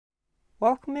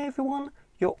Welcome everyone,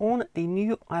 you're on the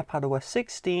new iPadOS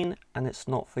 16 and it's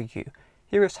not for you.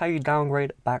 Here is how you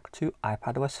downgrade back to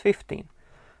iPadOS 15.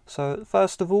 So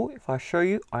first of all, if I show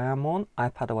you, I am on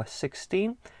iPadOS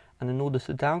 16 and in order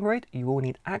to downgrade, you will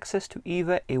need access to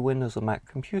either a Windows or Mac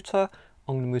computer.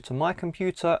 I'm going to move to my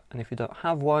computer, and if you don't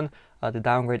have one, the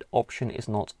downgrade option is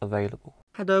not available.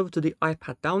 Head over to the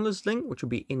iPad downloads link, which will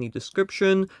be in the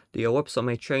description. The website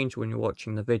may change when you're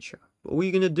watching the video. But all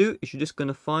you're going to do is you're just going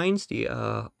to find the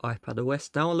iPadOS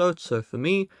download. So for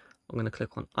me, I'm going to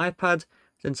click on iPad,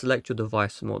 then select your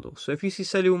device model. So if you see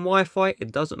cellular and Wi-Fi,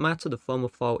 it doesn't matter, the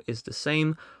firmware file is the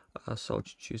same. So I'll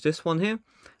just choose this one here.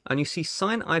 And you see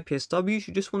sign IPSW,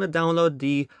 you just want to download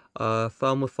the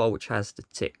firmware file which has the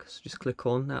tick. So just click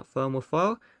on that firmware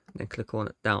file and then click on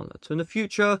download. So in the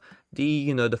future, the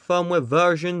firmware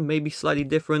version may be slightly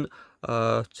different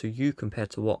to you compared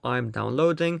to what I'm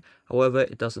downloading. However,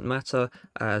 it doesn't matter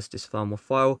as this firmware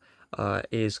file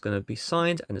is going to be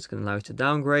signed and it's going to allow you to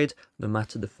downgrade no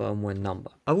matter the firmware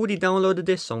number. I've already downloaded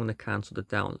this, so I'm going to cancel the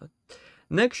download.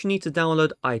 Next, you need to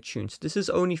download iTunes. This is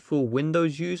only for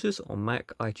Windows users. On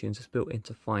Mac, iTunes is built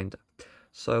into Finder.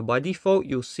 So by default,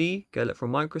 you'll see get it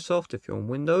from Microsoft if you're on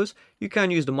Windows. You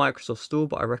can use the Microsoft Store,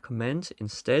 but I recommend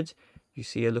instead, you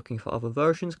see you're looking for other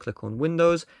versions, click on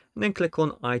Windows, and then click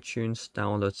on iTunes,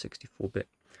 download 64-bit.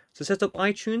 So set up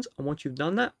iTunes, and once you've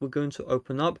done that, we're going to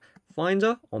open up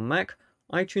Finder on Mac,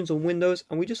 iTunes on Windows,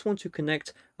 and we just want to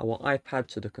connect our iPad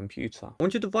to the computer.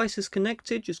 Once your device is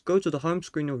connected, just go to the home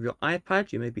screen of your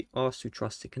iPad. You may be asked to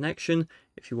trust the connection.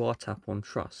 If you are, tap on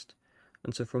trust.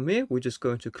 And so from here, we're just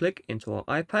going to click into our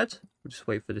iPad. We'll just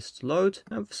wait for this to load.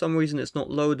 And for some reason, it's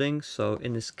not loading. So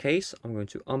in this case, I'm going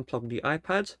to unplug the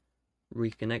iPad,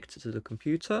 reconnect it to the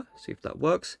computer, see if that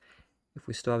works. If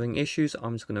we're still having issues,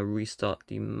 I'm just going to restart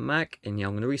the Mac. And yeah,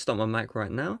 I'm going to restart my Mac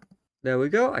right now. There we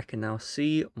go. I can now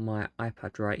see my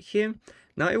iPad right here.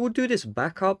 Now it will do this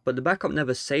backup, but the backup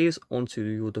never saves onto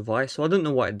your device. So I don't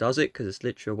know why it does it, because it's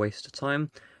literally a waste of time.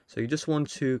 So you just want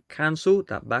to cancel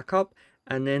that backup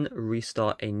and then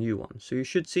restart a new one. So you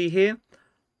should see here,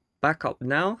 backup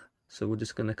now. So we're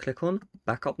just going to click on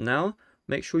backup now.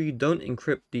 Make sure you don't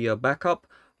encrypt the backup.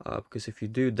 Because if you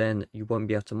do, then you won't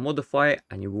be able to modify it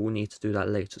and you will need to do that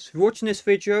later. So if you're watching this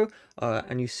video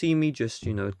and you see me just,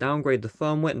 downgrade the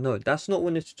firmware, no, that's not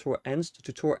when the tutorial ends. The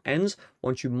tutorial ends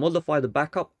once you modify the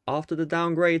backup after the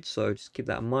downgrade. So just keep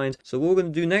that in mind. So what we're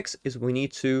going to do next is we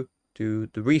need to do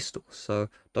the restore. So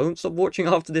don't stop watching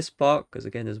after this part, because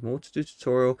again, there's more to the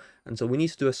tutorial. And so we need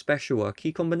to do a special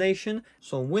key combination.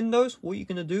 So on Windows, what you're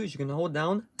going to do is you're going to hold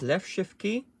down left shift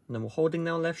key, and then we're holding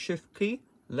down left shift key,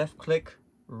 left click,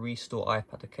 restore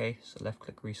iPad. Okay, so left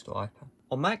click restore iPad.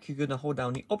 On Mac, you're going to hold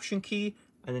down the option key,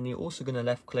 and then you're also going to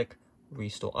left click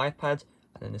restore iPad,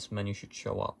 and then this menu should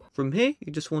show up. From here,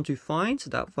 you just want to find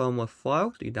that firmware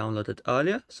file that you downloaded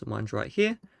earlier. So mine's right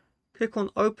here. Click on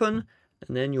open,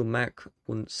 and then your Mac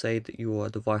wouldn't say that your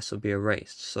device will be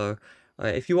erased. So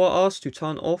if you are asked to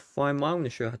turn off Find My, I'm going to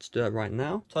show you how to do that right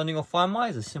now. Turning off Find My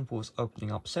is as simple as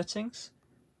opening up settings.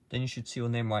 Then you should see your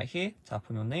name right here. Tap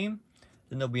on your name.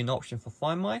 Then there'll be an option for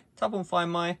Find My. Tap on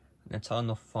Find My, and then turn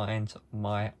off Find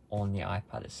My on the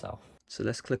iPad itself. So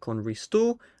let's click on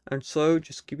Restore, and so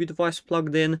just keep your device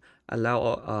plugged in,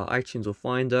 allow iTunes or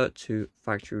Finder to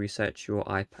factory reset your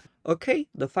iPad. Okay,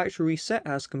 the factory reset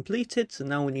has completed, so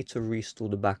now we need to restore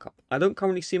the backup. I don't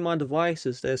currently see my device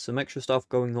as there's some extra stuff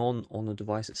going on the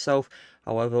device itself.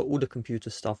 However, all the computer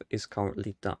stuff is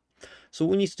currently done. So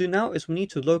what we need to do now is we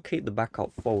need to locate the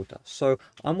backup folder. So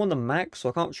I'm on the Mac, so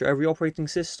I can't show every operating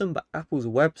system, but Apple's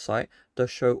website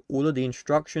does show all of the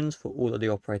instructions for all of the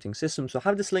operating systems. So I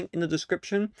have this link in the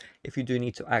description if you do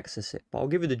need to access it, but I'll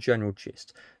give you the general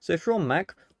gist. So if you're on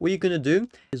Mac, what you're going to do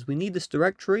is we need this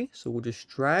directory. So we'll just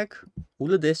drag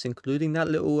all of this, including that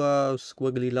little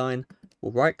squiggly line.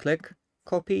 We'll right click,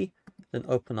 copy, then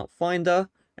open up Finder,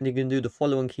 and you're going to do the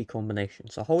following key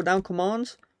combination. So hold down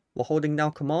commands. We're holding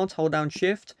down command, hold down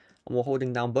shift, and we're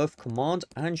holding down both command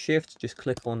and shift. Just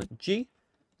click on G,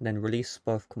 and then release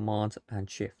both command and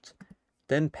shift.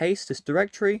 Then paste this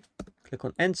directory, click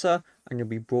on enter, and you'll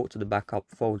be brought to the backup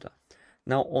folder.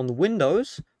 Now on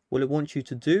Windows, what it wants you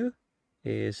to do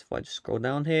is, if I just scroll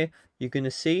down here, you're going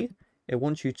to see it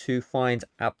wants you to find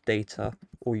app data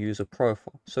or user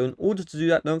profile. So in order to do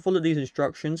that, don't follow these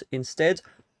instructions. Instead,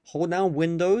 hold down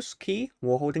Windows key.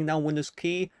 We're holding down Windows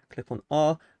key, click on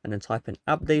R, and then type in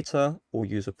app data or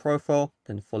user profile,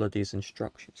 then follow these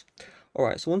instructions. All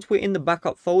right, so once we're in the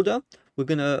backup folder, we're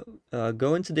gonna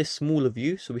go into this smaller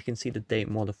view so we can see the date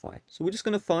modified. So we're just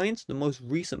gonna find the most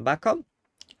recent backup.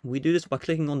 We do this by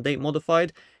clicking on date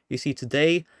modified. You see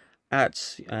today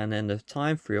at, and then the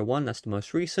time 301, that's the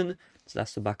most recent, so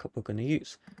that's the backup we're going to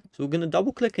use. So we're going to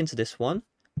double click into this one,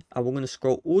 and we're going to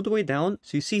scroll all the way down.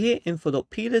 So you see here,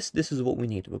 info.plist, this is what we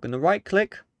need. We're going to right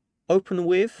click, open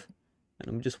with,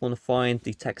 and we just want to find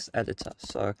the text editor.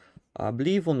 So I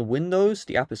believe on the Windows,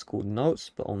 the app is called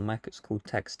Notes, but on Mac it's called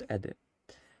Text Edit.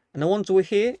 And then once we're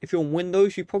here, if you're on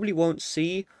Windows, you probably won't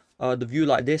see the view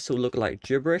like this. It'll look like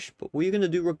gibberish, but what you're going to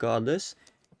do regardless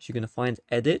is you're going to find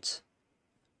Edit,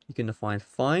 you're going to find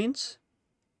Find,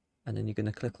 and then you're going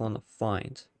to click on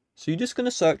Find. So you're just going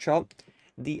to search up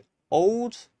the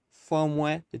old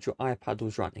firmware that your iPad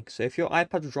was running. So if your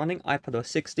iPad was running iPadOS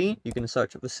 16, you're going to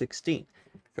search up for 16.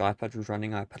 If your iPad was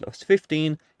running iPadOS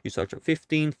 15, you search up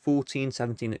 15, 14,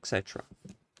 17, etc.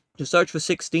 Just search for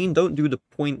 16, don't do the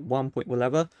 0.1, point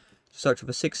whatever. Search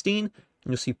for 16, and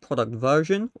you'll see product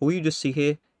version, or you just see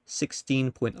here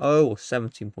 16.0 or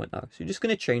 17.0. So you're just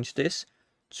going to change this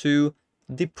to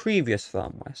the previous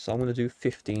firmware. So I'm going to do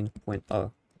 15.0.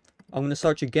 I'm going to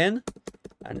search again,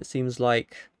 and it seems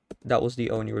like that was the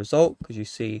only result, because you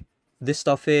see this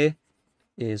stuff here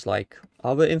is like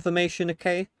other information,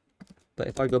 okay? But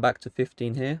if I go back to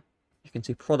 15 here, you can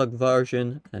see product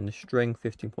version and the string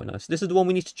 15.0. So this is the one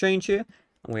we need to change here,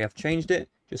 and we have changed it.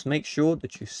 Just make sure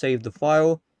that you save the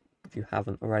file if you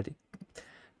haven't already.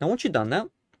 Now once you've done that,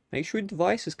 make sure your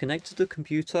device is connected to the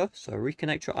computer. So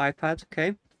reconnect your iPad,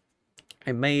 okay?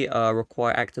 It may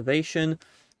require activation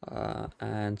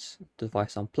and the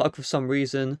device unplugged for some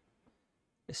reason.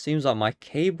 It seems like my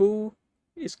cable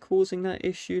is causing that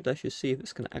issue. Let's just see if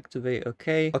it's going to activate.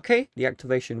 Okay, the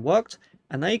activation worked,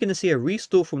 and now you're going to see a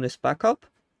restore from this backup,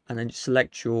 and then just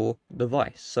select your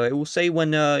device. So it will say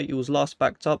when it was last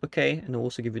backed up, okay, and it'll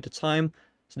also give you the time.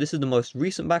 So this is the most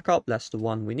recent backup, that's the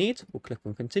one we need. We'll click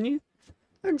on continue,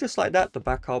 and just like that, the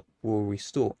backup will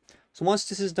restore. So once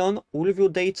this is done, all of your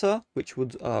data, which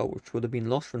would have been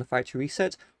lost from the factory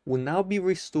reset, will now be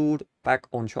restored back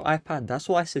onto your iPad. That's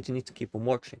why I said you need to keep on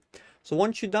watching. So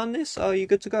once you've done this, you're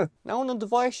good to go. Now on the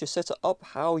device, you set it up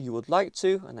how you would like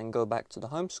to, and then go back to the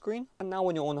home screen. And now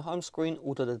when you're on the home screen,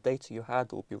 all of the data you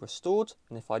had will be restored.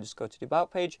 And if I just go to the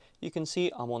About page, you can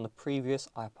see I'm on the previous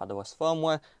iPadOS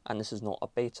firmware, and this is not a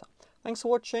beta. Thanks for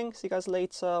watching. See you guys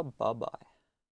later. Bye-bye.